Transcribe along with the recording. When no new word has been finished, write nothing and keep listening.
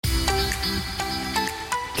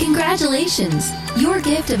Congratulations! Your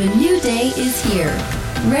gift of a new day is here.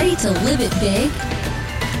 Ready to live it big?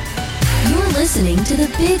 You're listening to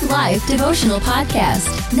the Big Life Devotional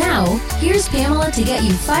Podcast. Now, here's Pamela to get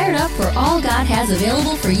you fired up for all God has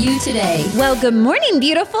available for you today. Well, good morning,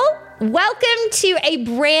 beautiful. Welcome to a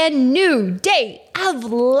brand new day of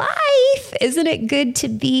life. Isn't it good to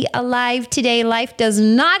be alive today? Life does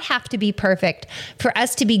not have to be perfect for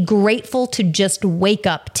us to be grateful to just wake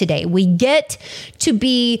up today. We get to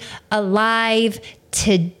be alive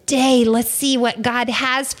today. Let's see what God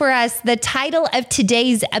has for us. The title of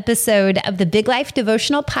today's episode of the Big Life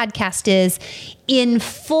Devotional Podcast is In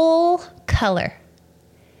Full Color.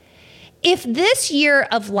 If this year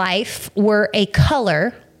of life were a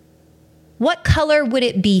color, what color would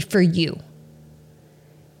it be for you?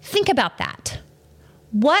 Think about that.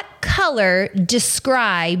 What color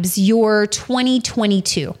describes your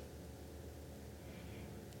 2022?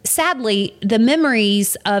 Sadly, the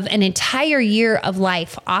memories of an entire year of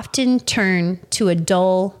life often turn to a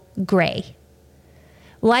dull gray.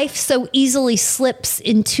 Life so easily slips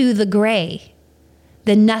into the gray,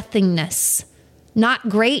 the nothingness. Not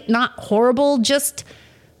great, not horrible, just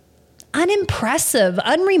unimpressive,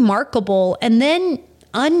 unremarkable, and then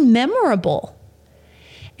unmemorable.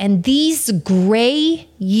 And these gray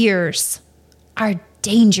years are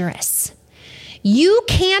dangerous. You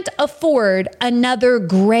can't afford another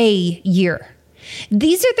gray year.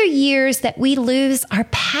 These are the years that we lose our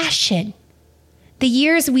passion. The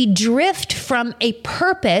years we drift from a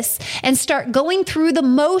purpose and start going through the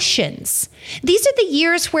motions. These are the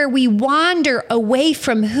years where we wander away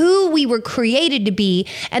from who we were created to be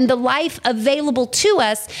and the life available to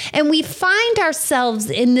us, and we find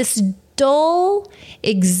ourselves in this dull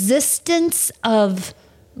existence of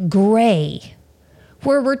gray,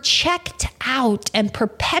 where we're checked out and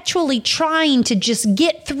perpetually trying to just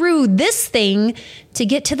get through this thing to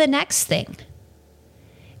get to the next thing.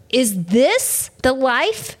 Is this the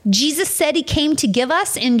life Jesus said he came to give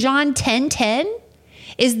us in John 10:10?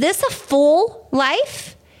 Is this a full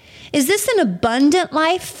life? Is this an abundant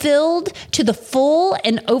life filled to the full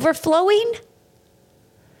and overflowing?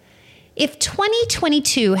 If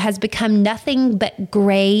 2022 has become nothing but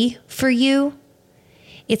gray for you,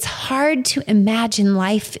 it's hard to imagine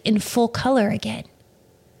life in full color again.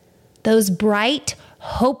 Those bright,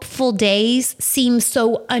 hopeful days seem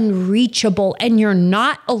so unreachable, and you're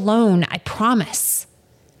not alone, I promise.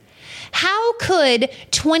 How could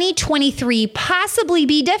 2023 possibly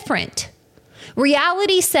be different?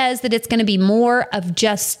 Reality says that it's going to be more of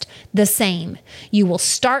just the same. You will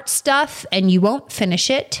start stuff and you won't finish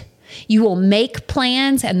it. You will make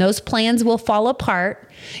plans and those plans will fall apart.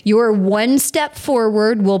 Your one step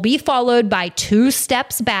forward will be followed by 2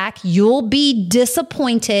 steps back. You'll be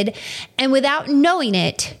disappointed. And without knowing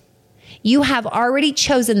it, you have already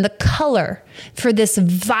chosen the color for this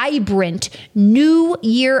vibrant new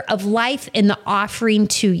year of life in the offering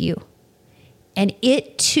to you. And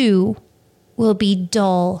it too will be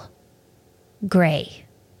dull gray.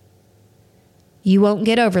 You won't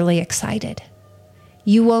get overly excited.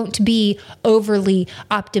 You won't be overly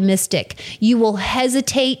optimistic. You will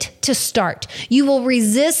hesitate to start. You will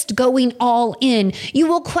resist going all in. You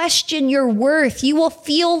will question your worth. You will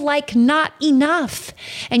feel like not enough.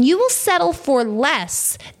 And you will settle for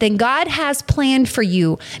less than God has planned for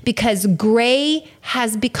you because gray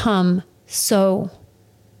has become so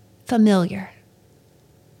familiar.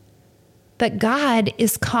 But God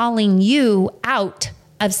is calling you out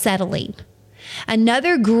of settling.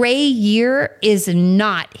 Another gray year is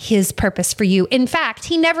not his purpose for you. In fact,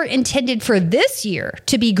 he never intended for this year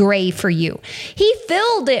to be gray for you. He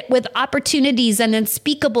filled it with opportunities and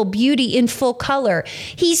unspeakable beauty in full color.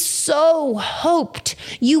 He so hoped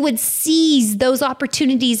you would seize those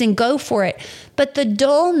opportunities and go for it. But the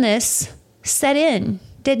dullness set in,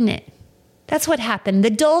 didn't it? That's what happened. The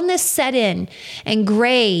dullness set in, and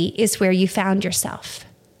gray is where you found yourself.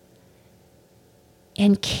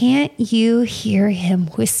 And can't you hear him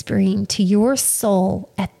whispering to your soul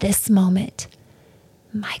at this moment,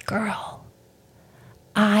 my girl,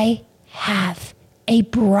 I have a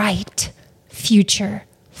bright future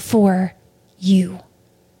for you.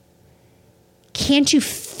 Can't you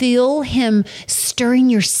feel him stirring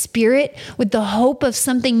your spirit with the hope of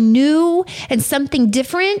something new and something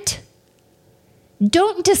different?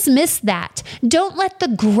 Don't dismiss that. Don't let the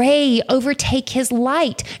gray overtake his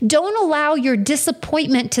light. Don't allow your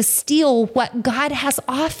disappointment to steal what God has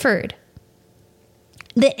offered.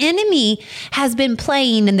 The enemy has been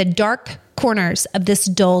playing in the dark corners of this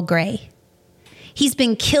dull gray. He's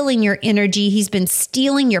been killing your energy. He's been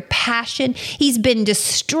stealing your passion. He's been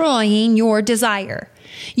destroying your desire.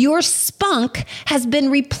 Your spunk has been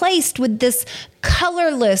replaced with this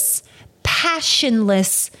colorless,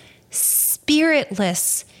 passionless,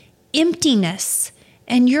 spiritless emptiness,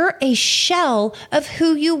 and you're a shell of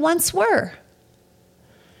who you once were.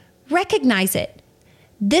 Recognize it.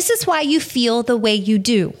 This is why you feel the way you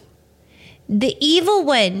do. The evil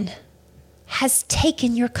one has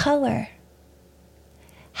taken your color.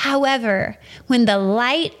 However, when the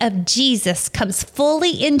light of Jesus comes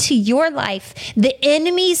fully into your life, the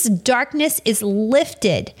enemy's darkness is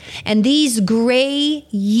lifted, and these gray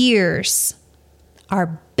years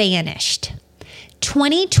are banished.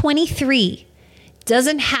 2023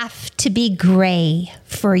 doesn't have to be gray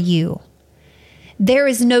for you. There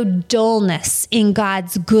is no dullness in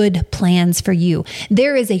God's good plans for you.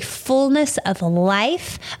 There is a fullness of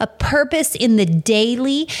life, a purpose in the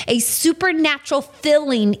daily, a supernatural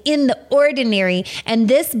filling in the ordinary, and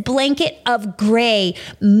this blanket of gray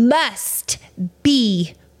must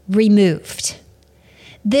be removed.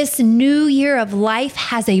 This new year of life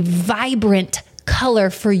has a vibrant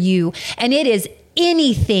color for you, and it is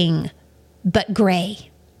anything but gray.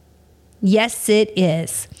 Yes, it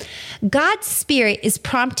is. God's Spirit is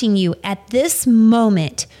prompting you at this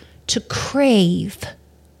moment to crave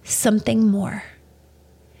something more.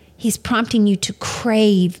 He's prompting you to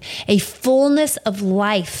crave a fullness of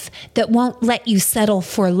life that won't let you settle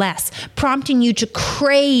for less, prompting you to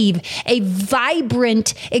crave a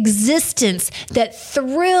vibrant existence that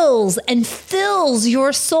thrills and fills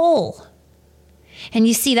your soul. And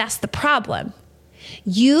you see, that's the problem.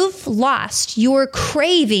 You've lost your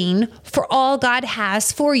craving for all God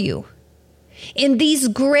has for you. In these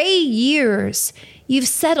gray years, you've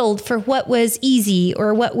settled for what was easy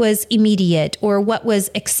or what was immediate or what was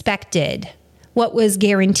expected, what was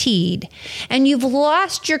guaranteed. And you've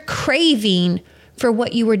lost your craving for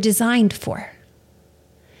what you were designed for.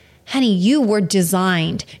 Honey, you were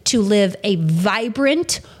designed to live a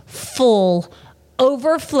vibrant, full,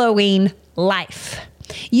 overflowing life.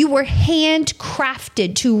 You were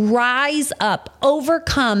handcrafted to rise up,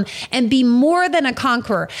 overcome, and be more than a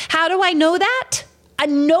conqueror. How do I know that? I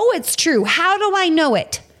know it's true. How do I know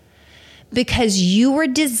it? Because you were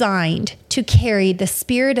designed to carry the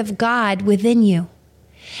Spirit of God within you.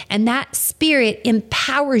 And that Spirit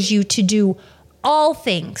empowers you to do all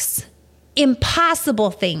things,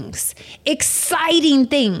 impossible things, exciting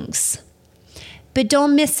things. But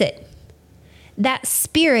don't miss it. That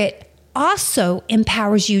Spirit also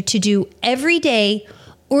empowers you to do everyday,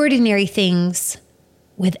 ordinary things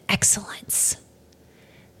with excellence.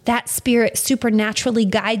 That Spirit supernaturally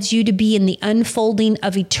guides you to be in the unfolding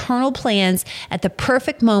of eternal plans at the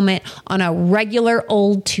perfect moment on a regular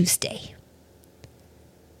old Tuesday.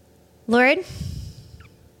 Lord,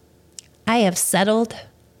 I have settled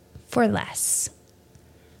for less.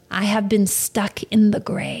 I have been stuck in the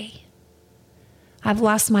gray. I've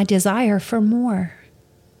lost my desire for more.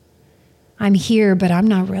 I'm here, but I'm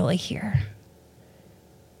not really here.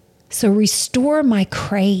 So restore my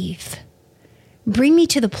crave. Bring me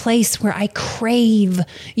to the place where I crave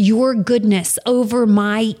your goodness over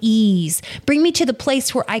my ease. Bring me to the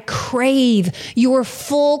place where I crave your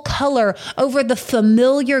full color over the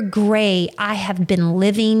familiar gray I have been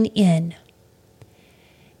living in.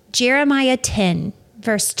 Jeremiah 10,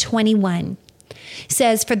 verse 21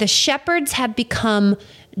 says, "For the shepherds have become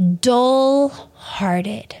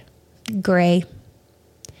dull-hearted," gray,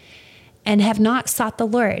 "and have not sought the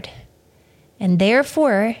Lord, and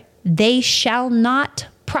therefore they shall not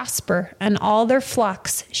prosper, and all their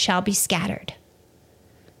flocks shall be scattered."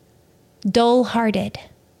 Dull-hearted.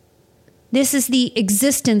 This is the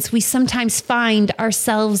existence we sometimes find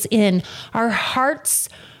ourselves in. Our hearts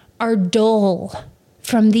are dull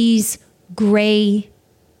from these gray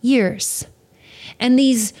years. And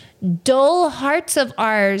these dull hearts of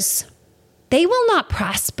ours, they will not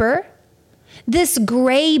prosper. This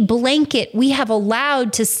gray blanket we have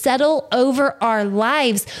allowed to settle over our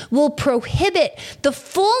lives will prohibit the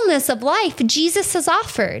fullness of life Jesus has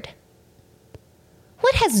offered.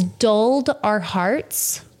 What has dulled our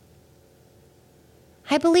hearts?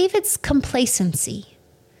 I believe it's complacency.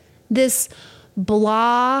 This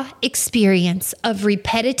blah experience of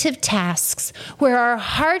repetitive tasks where our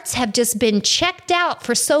hearts have just been checked out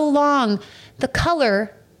for so long, the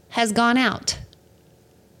color has gone out.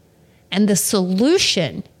 And the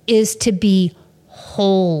solution is to be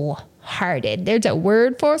wholehearted. There's a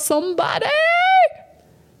word for somebody.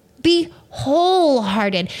 Be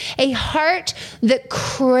wholehearted, a heart that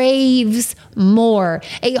craves more,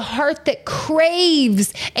 a heart that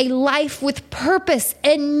craves a life with purpose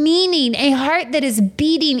and meaning, a heart that is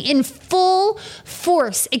beating in full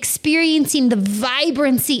force, experiencing the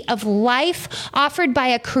vibrancy of life offered by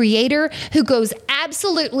a creator who goes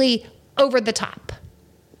absolutely over the top.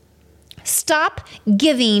 Stop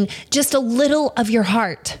giving just a little of your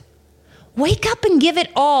heart. Wake up and give it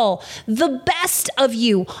all, the best of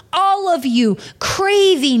you, all of you,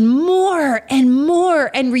 craving more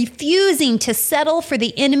and refusing to settle for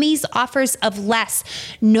the enemy's offers of less.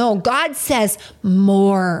 No, God says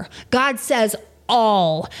more. God says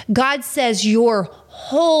all. God says your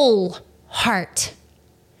whole heart.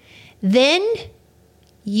 Then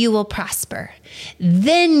you will prosper.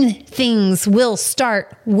 Then things will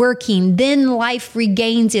start working. Then life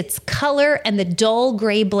regains its color and the dull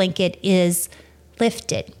gray blanket is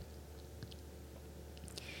lifted.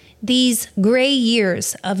 These gray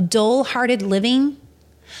years of dull-hearted living,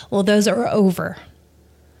 well, those are over.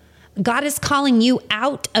 God is calling you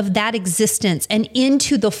out of that existence and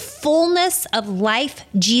into the fullness of life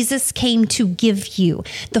Jesus came to give you.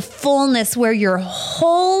 The fullness where your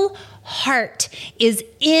whole heart is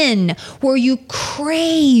in, where you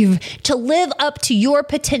crave to live up to your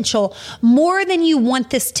potential more than you want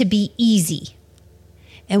this to be easy,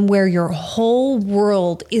 and where your whole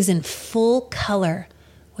world is in full color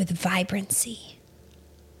with vibrancy.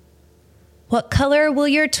 What color will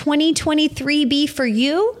your 2023 be for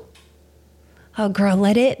you? Oh, girl,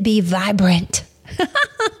 let it be vibrant.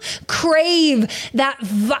 Crave that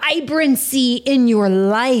vibrancy in your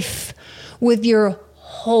life with your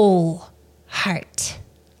whole heart.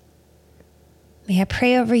 May I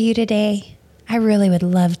pray over you today? I really would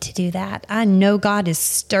love to do that. I know God is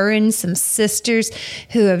stirring some sisters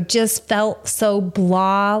who have just felt so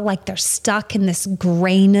blah, like they're stuck in this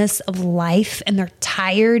grayness of life and they're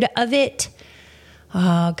tired of it.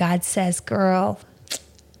 Oh, God says, girl,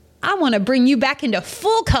 I want to bring you back into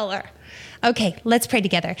full color. Okay, let's pray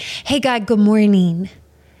together. Hey, God, good morning.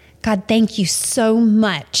 God, thank you so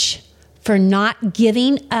much for not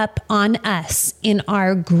giving up on us in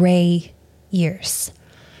our gray years.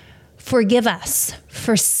 Forgive us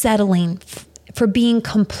for settling, for being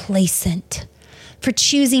complacent, for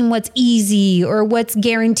choosing what's easy or what's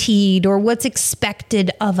guaranteed or what's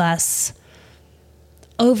expected of us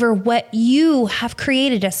over what you have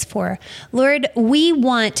created us for. Lord, we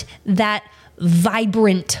want that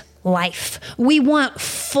vibrant life. We want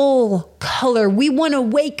full color. We want to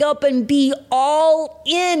wake up and be all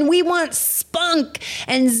in. We want spunk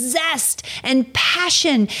and zest and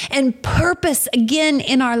passion and purpose again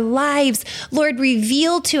in our lives. Lord,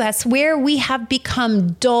 reveal to us where we have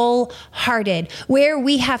become dull-hearted, where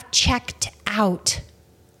we have checked out.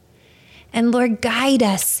 And Lord, guide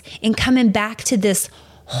us in coming back to this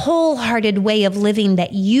wholehearted way of living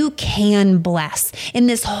that you can bless, in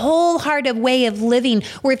this wholehearted way of living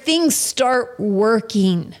where things start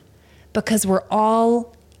working because we're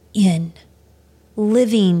all in,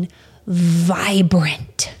 living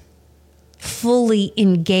vibrant, fully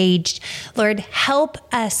engaged. Lord, help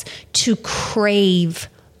us to crave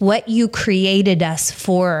what you created us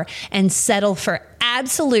for and settle for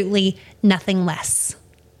absolutely nothing less.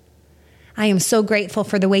 I am so grateful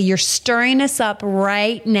for the way you're stirring us up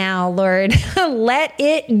right now, Lord. Let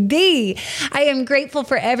it be. I am grateful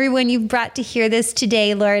for everyone you've brought to hear this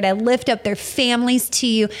today, Lord. I lift up their families to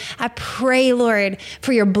you. I pray, Lord,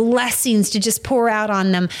 for your blessings to just pour out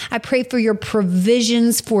on them. I pray for your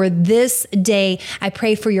provisions for this day. I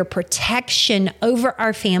pray for your protection over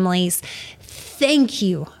our families. Thank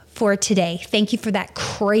you for today. Thank you for that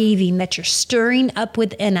craving that you're stirring up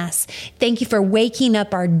within us. Thank you for waking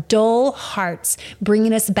up our dull hearts,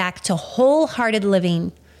 bringing us back to wholehearted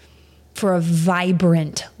living for a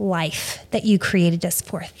vibrant life that you created us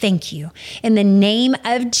for. Thank you. In the name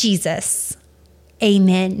of Jesus,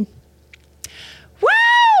 amen.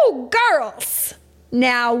 Woo, girls!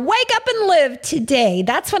 Now wake up and live today.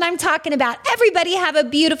 That's what I'm talking about. Everybody have a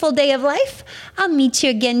beautiful day of life. I'll meet you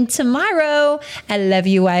again tomorrow. I love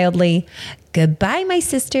you wildly. Goodbye, my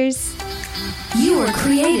sisters. You were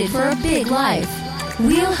created for a big life.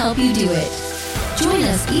 We'll help you do it. Join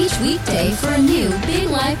us each weekday for a new Big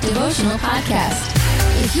Life devotional podcast.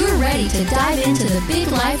 If you're ready to dive into the Big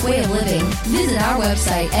Life way of living, visit our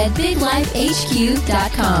website at biglifehq.com.